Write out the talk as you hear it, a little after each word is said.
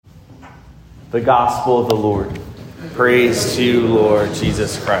The gospel of the Lord. Praise to you, Lord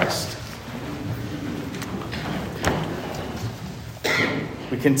Jesus Christ.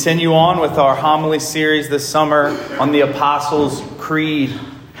 We continue on with our homily series this summer on the Apostles' Creed.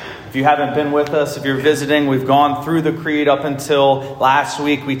 If you haven't been with us, if you're visiting, we've gone through the creed up until last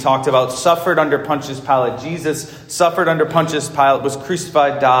week. We talked about suffered under Pontius Pilate. Jesus suffered under Pontius Pilate, was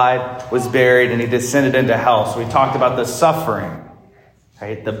crucified, died, was buried, and he descended into hell. So we talked about the suffering,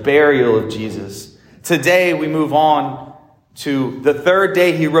 right? The burial of Jesus. Today we move on to the third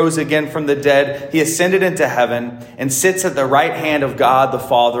day he rose again from the dead. He ascended into heaven and sits at the right hand of God the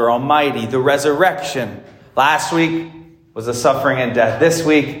Father Almighty. The resurrection. Last week was the suffering and death. This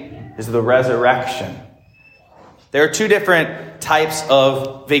week is the resurrection. There are two different types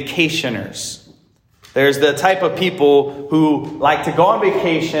of vacationers. There's the type of people who like to go on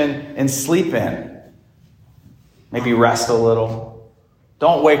vacation and sleep in. Maybe rest a little.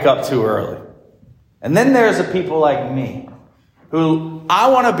 Don't wake up too early. And then there's the people like me who I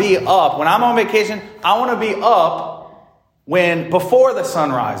want to be up. When I'm on vacation, I want to be up before the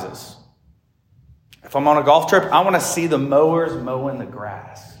sun rises. If I'm on a golf trip, I want to see the mowers mowing the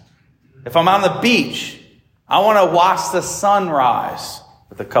grass. If I'm on the beach, I want to watch the sunrise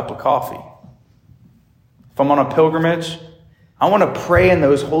with a cup of coffee. If I'm on a pilgrimage, I want to pray in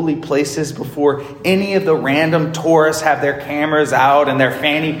those holy places before any of the random tourists have their cameras out and their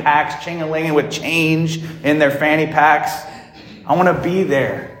fanny packs ching-a-linging with change in their fanny packs. I want to be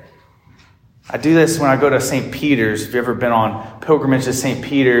there. I do this when I go to St. Peter's. If you've ever been on pilgrimage to St.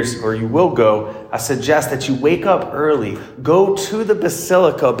 Peter's, or you will go, I suggest that you wake up early. Go to the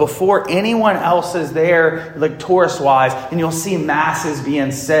basilica before anyone else is there, like tourist-wise, and you'll see masses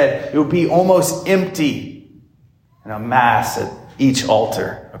being said. It will be almost empty. And a mass at each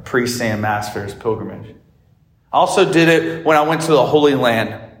altar, a priest saying mass for his pilgrimage. I also did it when I went to the Holy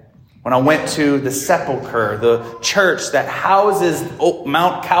Land, when I went to the sepulcher, the church that houses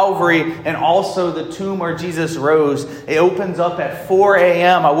Mount Calvary and also the tomb where Jesus rose. It opens up at 4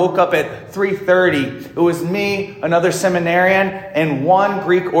 a.m. I woke up at 3:30. It was me, another seminarian, and one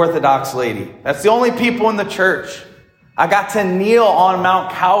Greek Orthodox lady. That's the only people in the church. I got to kneel on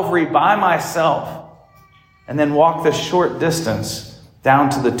Mount Calvary by myself and then walk the short distance down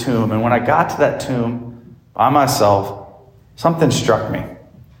to the tomb. And when I got to that tomb by myself, something struck me.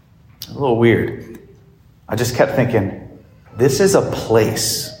 A little weird. I just kept thinking, this is a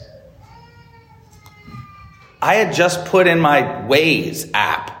place. I had just put in my Waze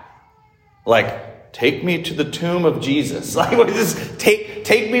app, like, take me to the tomb of Jesus. Like, just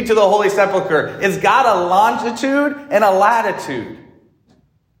take me to the Holy Sepulchre. It's got a longitude and a latitude.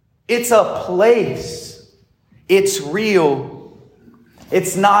 It's a place. It's real.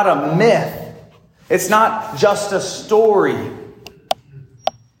 It's not a myth. It's not just a story.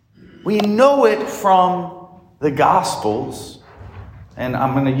 We know it from the Gospels. And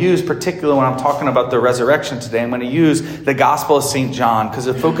I'm going to use, particularly when I'm talking about the resurrection today, I'm going to use the Gospel of St. John because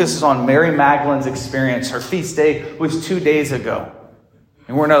it focuses on Mary Magdalene's experience. Her feast day was 2 days ago.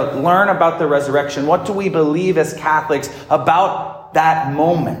 And we're going to learn about the resurrection. What do we believe as Catholics about that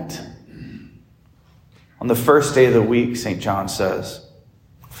moment? On the first day of the week, St. John says,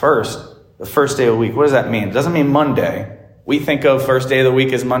 the first day of the week. What does that mean? It doesn't mean Monday. We think of first day of the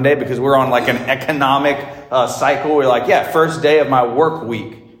week as Monday because we're on like an economic cycle. We're like, yeah, first day of my work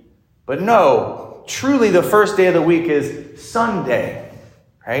week. But no, truly the first day of the week is Sunday,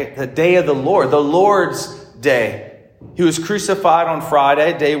 right? The day of the Lord, the Lord's day. He was crucified on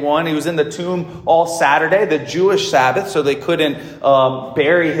Friday, day one. He was in the tomb all Saturday, the Jewish Sabbath, so they couldn't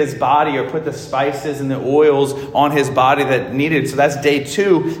bury his body or put the spices and the oils on his body that needed. So that's day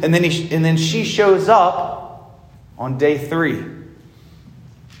two. And then she shows up on day 3.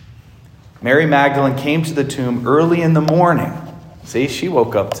 Mary Magdalene came to the tomb early in the morning. See, she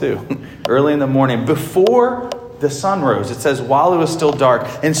woke up too. Early in the morning, before the sun rose. It says, while it was still dark,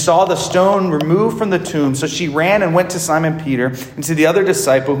 and saw the stone removed from the tomb. So she ran and went to Simon Peter and to the other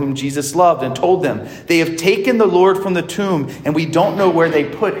disciple whom Jesus loved and told them, they have taken the Lord from the tomb and we don't know where they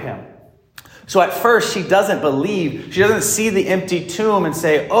put him. So at first she doesn't believe. She doesn't see the empty tomb and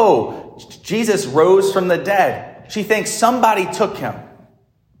say, oh, Jesus rose from the dead. She thinks somebody took him.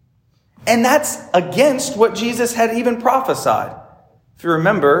 And that's against what Jesus had even prophesied. If you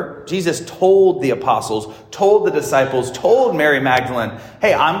remember, Jesus told the apostles, told the disciples, told Mary Magdalene,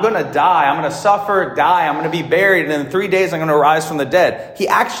 hey, I'm going to die. I'm going to suffer, die. I'm going to be buried. And in 3 days, I'm going to rise from the dead. He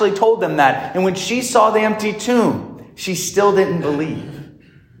actually told them that. And when she saw the empty tomb, she still didn't believe.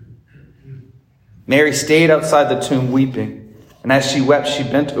 Mary stayed outside the tomb weeping. And as she wept, she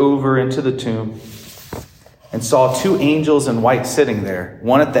bent over into the tomb and saw two angels in white sitting there,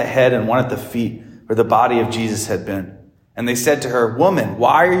 one at the head and one at the feet, where the body of Jesus had been. And they said to her, "Woman,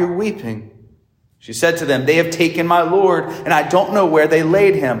 why are you weeping?" She said to them, "They have taken my Lord, and I don't know where they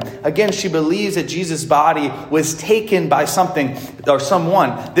laid him." Again, she believes that Jesus' body was taken by something or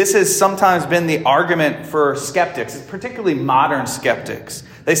someone. This has sometimes been the argument for skeptics, particularly modern skeptics.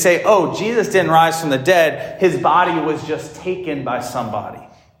 They say, oh, Jesus didn't rise from the dead. His body was just taken by somebody.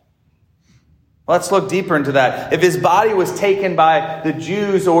 Let's look deeper into that. If his body was taken by the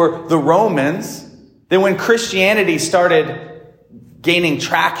Jews or the Romans, then when Christianity started gaining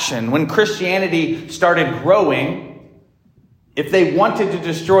traction, when Christianity started growing, if they wanted to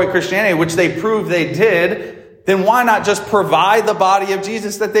destroy Christianity, which they proved they did, then why not just provide the body of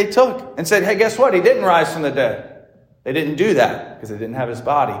Jesus that they took and said, hey, guess what? He didn't rise from the dead. They didn't do that because they didn't have his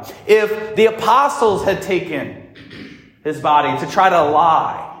body. If the apostles had taken his body to try to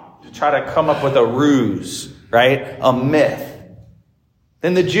lie, to try to come up with a ruse, right? A myth,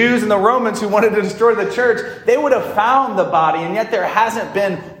 then the Jews and the Romans who wanted to destroy the church, they would have found the body, and yet there hasn't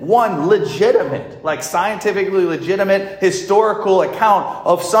been one legitimate, like scientifically legitimate historical account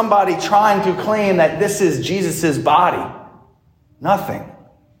of somebody trying to claim that this is Jesus' body. Nothing.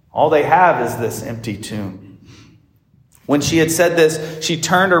 All they have is this empty tomb. When she had said this, she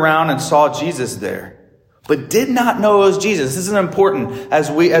turned around and saw Jesus there, but did not know it was Jesus. This is important as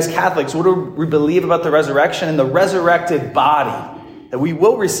Catholics. What do we believe about the resurrection and the resurrected body? That we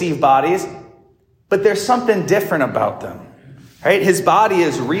will receive bodies, but there's something different about them. Right? His body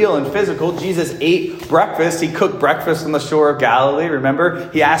is real and physical. Jesus ate breakfast. He cooked breakfast on the shore of Galilee.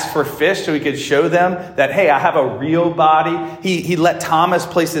 Remember, he asked for fish so he could show them that, hey, I have a real body. He let Thomas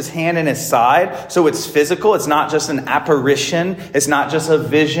place his hand in his side. So it's physical. It's not just an apparition. It's not just a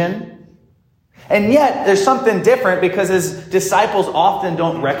vision. And yet there's something different because his disciples often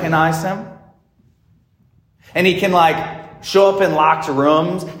don't recognize him. And he can show up in locked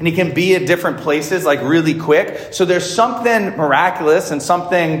rooms, and he can be at different places really quick. So there's something miraculous and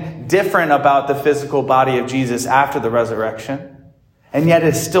something different about the physical body of Jesus after the resurrection. And yet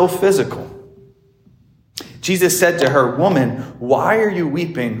it's still physical. Jesus said to her, "Woman, why are you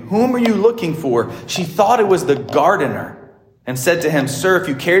weeping? Whom are you looking for?" She thought it was the gardener and said to him, "Sir, if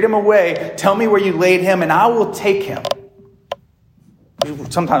you carried him away, tell me where you laid him and I will take him." We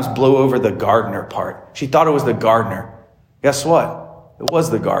sometimes blow over the gardener part. She thought it was the gardener. Guess what? It was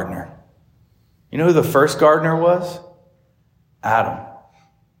the gardener. You know who the first gardener was? Adam.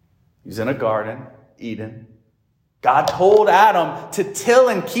 He was in a garden, Eden. God told Adam to till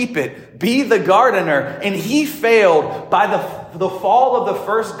and keep it, be the gardener, and he failed. By the fall of the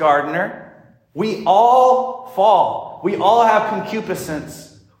first gardener, we all fall. We all have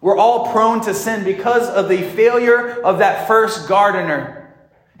concupiscence. We're all prone to sin because of the failure of that first gardener.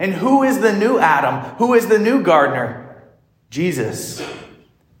 And who is the new Adam? Who is the new gardener? Jesus.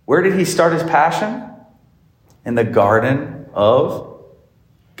 Where did he start his passion? In the Garden of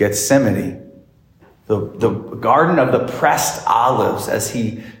Gethsemane. The garden of the pressed olives as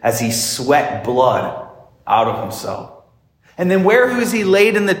he sweat blood out of himself. And then where was he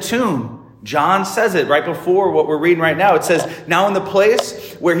laid in the tomb? John says it right before what we're reading right now. It says, now in the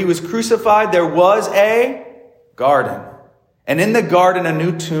place where he was crucified, there was a garden. And in the garden, a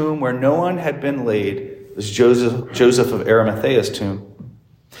new tomb where no one had been laid was Joseph of Arimathea's tomb.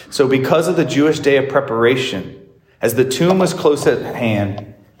 So because of the Jewish day of preparation, as the tomb was close at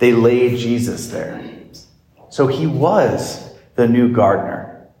hand, they laid Jesus there. So he was the new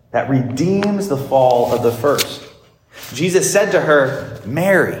gardener that redeems the fall of the first. Jesus said to her,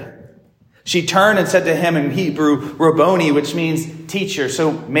 "Mary." She turned and said to him in Hebrew, Rabboni, which means teacher.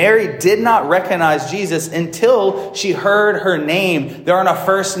 So Mary did not recognize Jesus until she heard her name. They're on a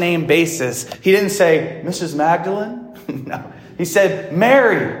first name basis. He didn't say, "Mrs. Magdalene." No. He said,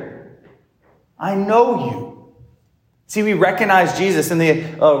 "Mary, I know you." See, we recognize Jesus in the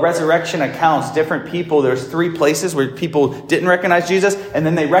resurrection accounts. Different people, there's 3 places where people didn't recognize Jesus, and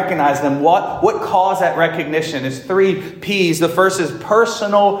then they recognize them. What caused that recognition? It's 3 P's. The first is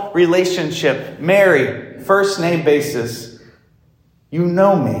personal relationship. Mary, first name basis. You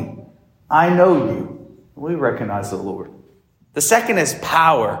know me. I know you. We recognize the Lord. The second is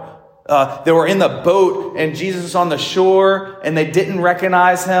power. They were in the boat and Jesus was on the shore and they didn't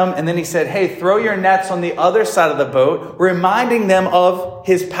recognize him. And then he said, "Hey, throw your nets on the other side of the boat," reminding them of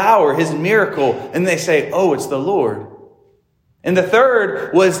his power, his miracle. And they say, "Oh, it's the Lord." And the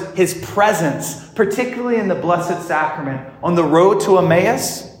third was his presence, particularly in the Blessed Sacrament. On the road to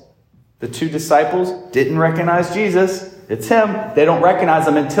Emmaus, the 2 disciples didn't recognize Jesus. It's him. They don't recognize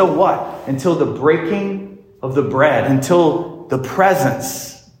him until what? Until the breaking of the bread, until the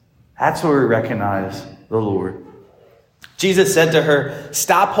presence. That's where we recognize the Lord. Jesus said to her,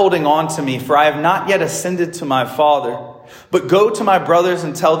 "Stop holding on to me, for I have not yet ascended to my Father. But go to my brothers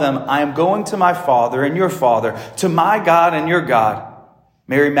and tell them, I am going to my Father and your Father, to my God and your God."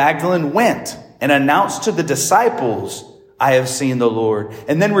 Mary Magdalene went and announced to the disciples, "I have seen the Lord,"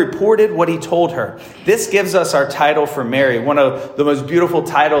 and then reported what he told her. This gives us our title for Mary, one of the most beautiful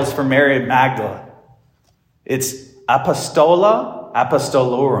titles for Mary Magdalene. It's Apostola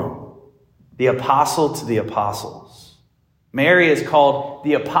Apostolorum, the apostle to the apostles. Mary is called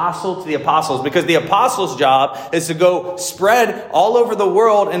the apostle to the apostles because the apostles' job is to go spread all over the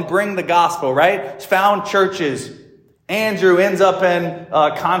world and bring the gospel, right? Found churches. Andrew ends up in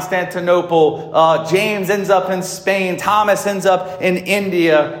Constantinople. James ends up in Spain. Thomas ends up in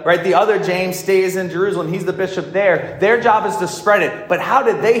India, right? The other James stays in Jerusalem. He's the bishop there. Their job is to spread it. But how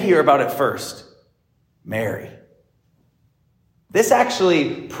did they hear about it first? Mary. This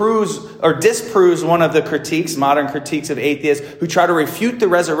actually proves or disproves one of the critiques, modern critiques of atheists who try to refute the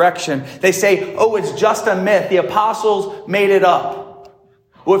resurrection. They say, oh, it's just a myth. The apostles made it up.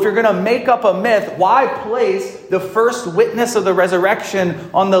 Well, if you're going to make up a myth, why place the first witness of the resurrection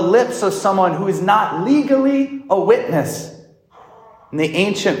on the lips of someone who is not legally a witness? In the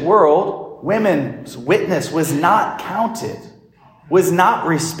ancient world, women's witness was not counted, was not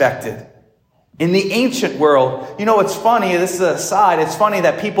respected. In the ancient world, you know, it's funny, this is an aside, it's funny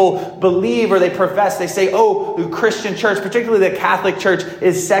that people believe or they profess, they say, oh, the Christian church, particularly the Catholic Church,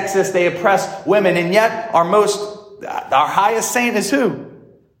 is sexist, they oppress women, and yet our highest saint is who?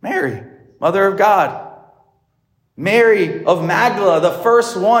 Mary, Mother of God. Mary of Magdala, the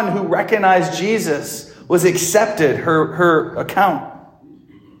first one who recognized Jesus, was accepted, her account.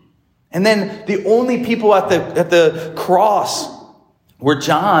 And then the only people at the cross were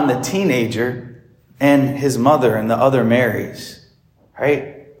John, the teenager, and his mother and the other Marys,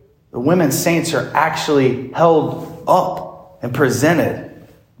 right? The women saints are actually held up and presented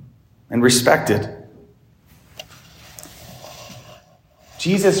and respected.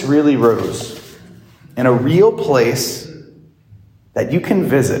 Jesus really rose in a real place that you can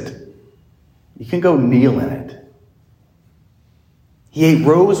visit. You can go kneel in it. He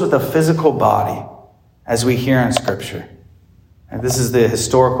rose with a physical body, as we hear in Scripture. And this is the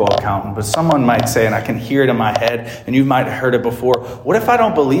historical account, but someone might say, and I can hear it in my head, and you might have heard it before, what if I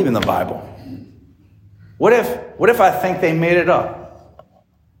don't believe in the Bible? What if I think they made it up?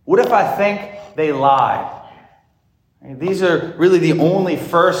 What if I think they lied? These are really the only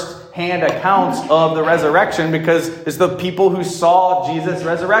first-hand accounts of the resurrection because it's the people who saw Jesus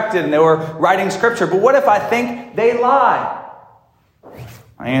resurrected and they were writing Scripture. But what if I think they lied?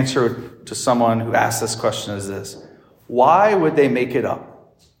 My answer to someone who asked this question is this. Why would they make it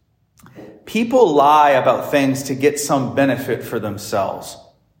up? People lie about things to get some benefit for themselves.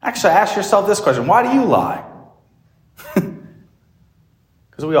 Actually, ask yourself this question. Why do you lie?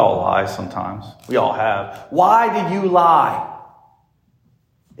 Because we all lie sometimes. We all have. Why do you lie?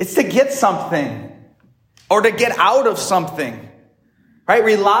 It's to get something or to get out of something, right?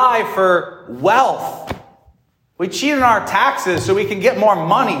 We lie for wealth. We cheat on our taxes so we can get more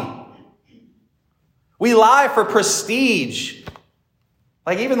money. We lie for prestige.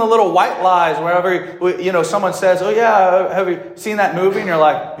 Like even the little white lies, wherever, someone says, oh yeah, have you seen that movie? And you're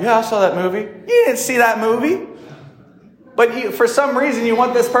like, yeah, I saw that movie. You didn't see that movie. But for some reason, you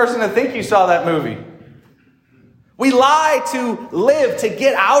want this person to think you saw that movie. We lie to live, to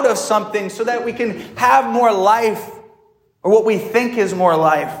get out of something so that we can have more life or what we think is more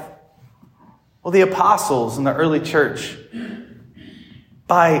life. Well, the apostles in the early church,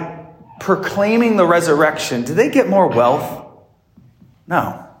 by proclaiming the resurrection, did they get more wealth?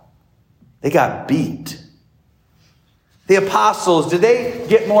 No. They got beat. The apostles, did they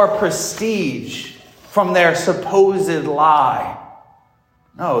get more prestige from their supposed lie?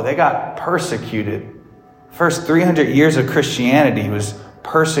 No, they got persecuted. First 300 years of Christianity was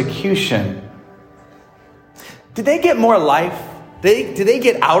persecution. Did they get more life? Did they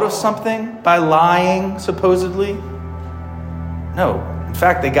get out of something by lying, supposedly? No. In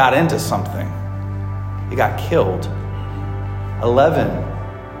fact, they got into something. They got killed. 11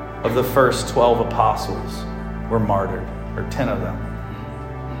 of the first 12 apostles were martyred, or 10 of them.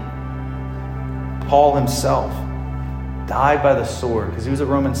 Paul himself died by the sword because he was a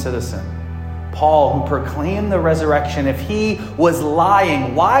Roman citizen. Paul, who proclaimed the resurrection, if he was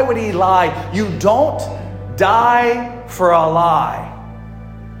lying, why would he lie? You don't die for a lie.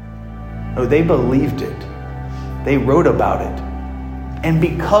 No, they believed it. They wrote about it. And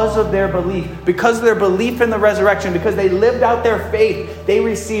because of their belief in the resurrection, because they lived out their faith, they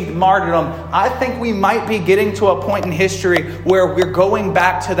received martyrdom. I think we might be getting to a point in history where we're going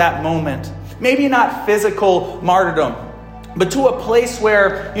back to that moment. Maybe not physical martyrdom, but to a place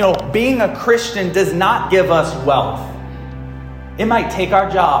where, being a Christian does not give us wealth. It might take our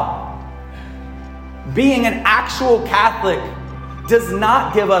job. Being an actual Catholic does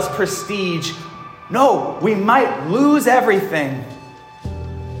not give us prestige. No, we might lose everything.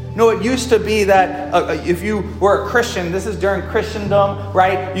 No, it used to be that if you were a Christian, this is during Christendom,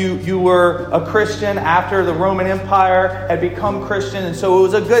 right? You were a Christian after the Roman Empire had become Christian, and so it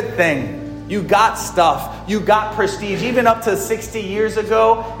was a good thing. You got stuff. You got prestige. Even up to 60 years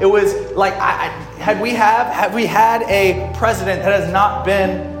ago, it was like, have we had a president that has not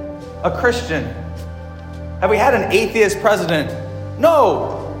been a Christian? Have we had an atheist president?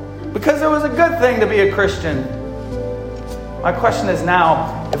 No, because it was a good thing to be a Christian. My question is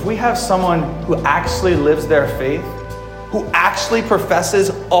now, if we have someone who actually lives their faith, who actually professes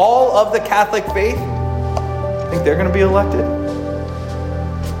all of the Catholic faith, think they're going to be elected?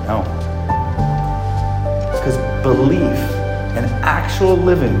 No. Because belief and actual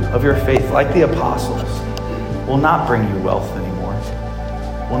living of your faith, like the apostles, will not bring you wealth anymore,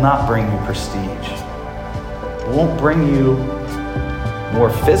 will not bring you prestige, won't bring you more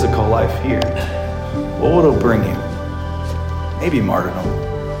physical life here. What will it bring you? Maybe martyrdom,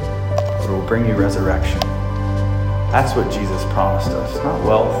 but it will bring you resurrection. That's what Jesus promised us. Not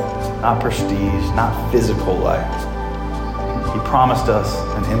wealth, not prestige, not physical life. He promised us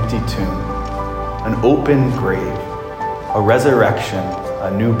an empty tomb, an open grave, a resurrection,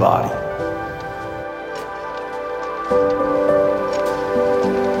 a new body.